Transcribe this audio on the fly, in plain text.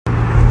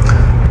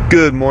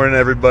Good morning,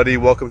 everybody.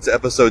 Welcome to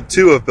episode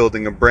 2 of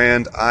Building a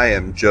Brand. I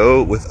am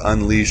Joe with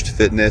Unleashed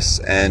Fitness,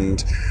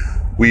 and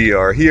we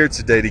are here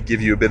today to give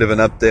you a bit of an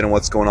update on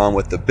what's going on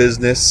with the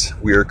business.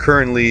 We are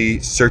currently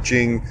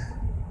searching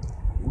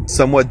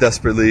somewhat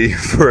desperately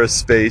for a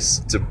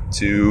space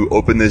to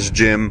open this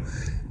gym.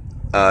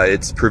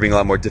 It's proving a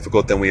lot more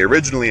difficult than we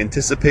originally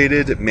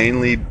anticipated,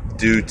 mainly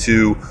due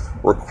to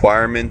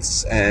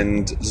requirements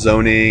and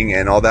zoning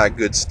and all that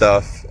good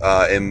stuff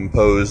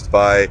imposed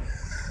by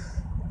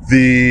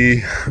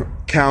the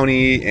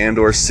county and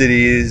or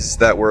cities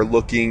that were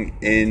looking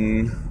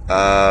in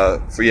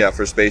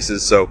for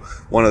spaces. So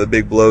one of the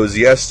big blows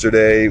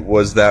yesterday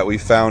was that we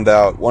found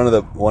out one of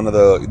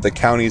the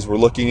counties we're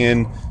looking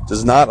in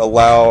does not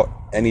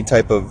allow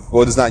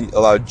does not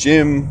allow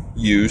gym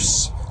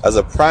use as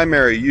a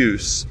primary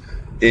use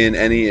in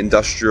any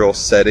industrial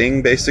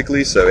setting,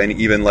 basically. So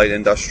even light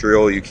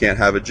industrial, you can't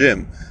have a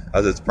gym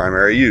as its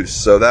primary use.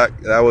 So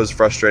that was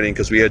frustrating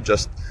because we had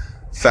just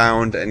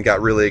found and got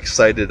really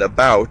excited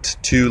about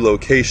 2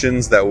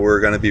 locations that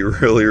were going to be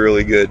really,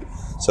 really good.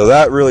 So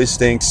that really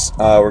stinks.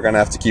 We're going to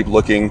have to keep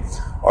looking.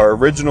 Our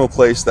original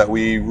place that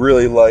we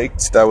really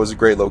liked, that was a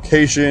great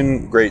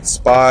location, great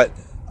spot,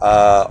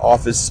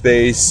 office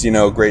space,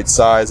 great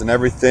size and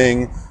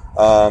everything.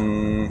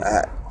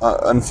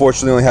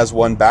 Unfortunately only has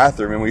 1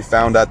 bathroom, and we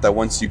found out that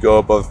once you go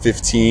above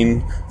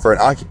 15 for an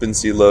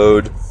occupancy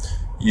load,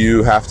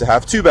 you have to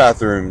have 2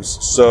 bathrooms.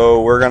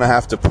 So we're going to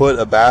have to put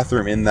a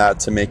bathroom in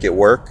that to make it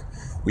work.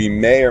 We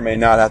may or may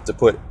not have to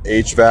put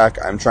HVAC.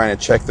 I'm trying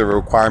to check the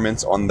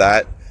requirements on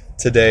that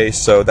today.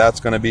 So that's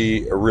going to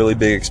be a really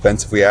big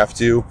expense if we have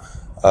to.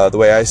 The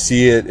way I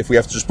see it, if we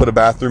have to just put a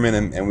bathroom in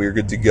and we're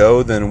good to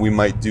go, then we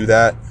might do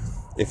that.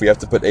 If we have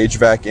to put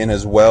HVAC in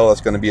as well,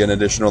 that's going to be an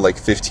additional like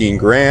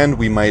 $15,000.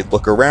 We might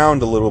look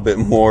around a little bit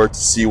more to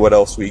see what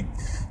else we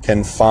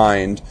can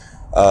find.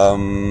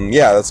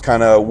 That's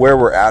kind of where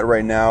we're at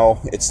right now.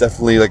 It's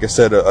definitely, like I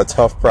said, a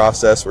tough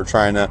process. We're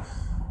trying to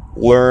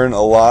learn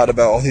a lot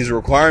about all these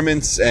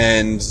requirements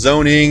and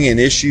zoning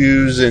and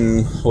issues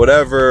and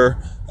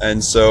whatever.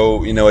 And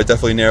so, it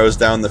definitely narrows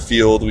down the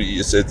field.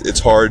 It's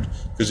hard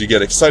because you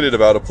get excited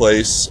about a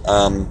place,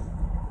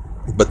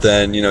 but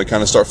then,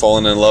 kind of start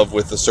falling in love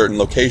with a certain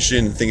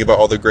location and think about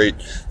all the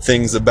great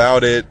things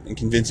about it and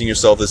convincing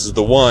yourself this is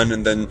the one.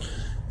 And then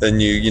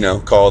you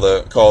call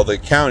the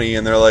county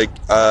and they're like,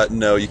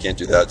 no, you can't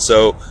do that.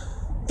 So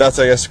that's,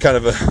 I guess, kind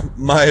of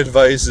my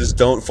advice is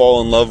don't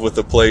fall in love with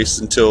the place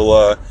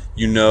until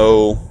you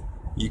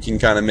can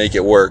kind of make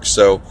it work.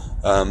 So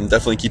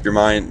definitely keep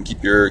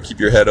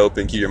your head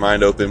open, keep your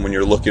mind open when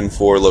you're looking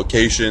for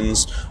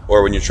locations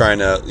or when you're trying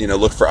to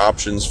look for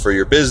options for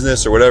your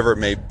business or whatever it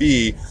may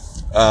be.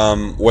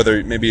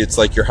 Whether maybe it's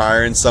like you're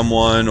hiring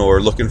someone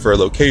or looking for a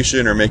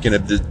location or making a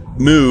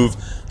move,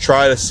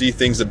 try to see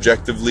things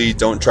objectively.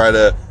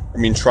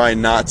 Try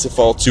not to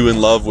fall too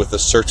in love with a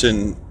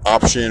certain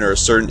option or a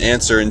certain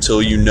answer until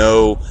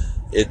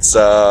it's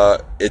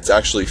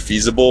actually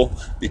feasible,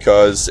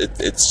 because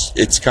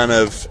it's kind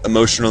of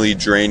emotionally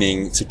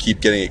draining to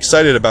keep getting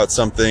excited about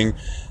something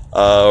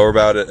or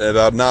about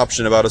an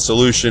option, about a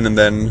solution, and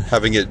then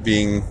having it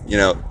being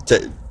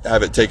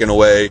have it taken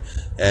away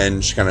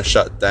and kind of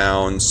shut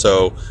down.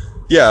 So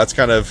yeah, that's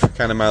kind of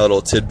my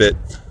little tidbit.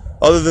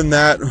 Other than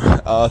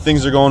that,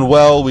 things are going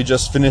well. We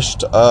just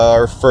finished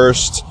our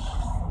first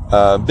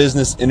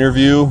business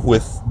interview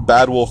with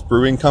Bad Wolf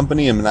Brewing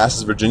Company in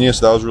Manassas, Virginia.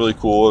 So that was really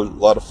cool, a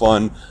lot of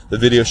fun. The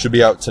video should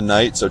be out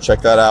tonight, so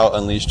check that out,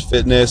 Unleashed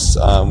Fitness.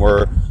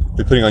 We're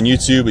putting on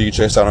YouTube, but you can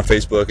check us out on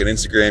Facebook and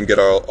Instagram, get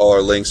all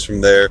our links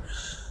from there.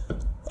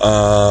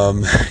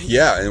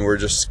 And we're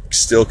just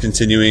still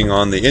continuing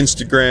on the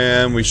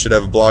Instagram. We should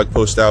have a blog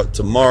post out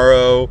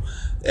tomorrow.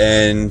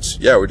 And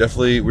yeah, we're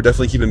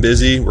definitely keeping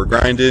busy. We're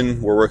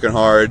grinding, we're working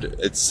hard.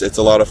 It's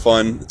a lot of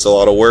fun. It's a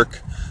lot of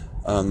work.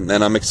 And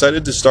I'm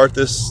excited to start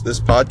this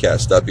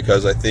podcast up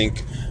because I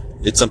think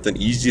it's something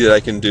easy that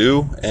I can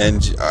do.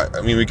 And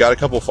we got a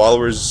couple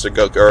followers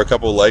or a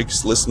couple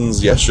likes,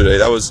 listens yesterday.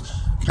 That was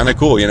kind of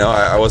cool.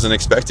 I wasn't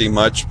expecting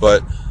much,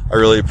 but I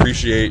really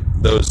appreciate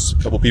those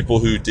couple people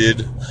who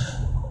did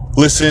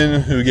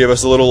listen, who gave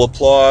us a little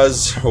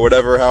applause or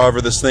whatever, however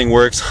this thing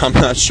works. I'm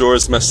not sure.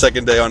 It's my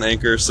second day on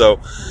Anchor. So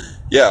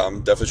yeah,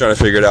 I'm definitely trying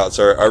to figure it out.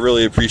 So I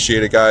really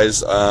appreciate it,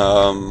 guys.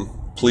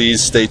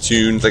 Please stay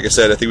tuned. Like I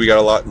said, I think we got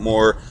a lot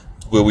more.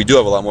 Well, we do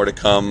have a lot more to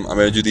come. I'm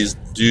going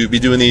to be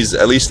doing these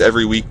at least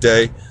every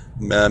weekday.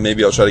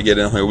 Maybe I'll try to get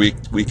in on my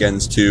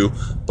weekends too.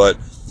 But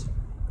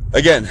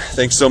again,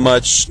 thanks so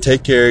much.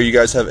 Take care. You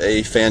guys have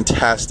a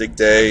fantastic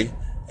day,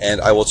 and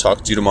I will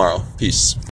talk to you tomorrow. Peace.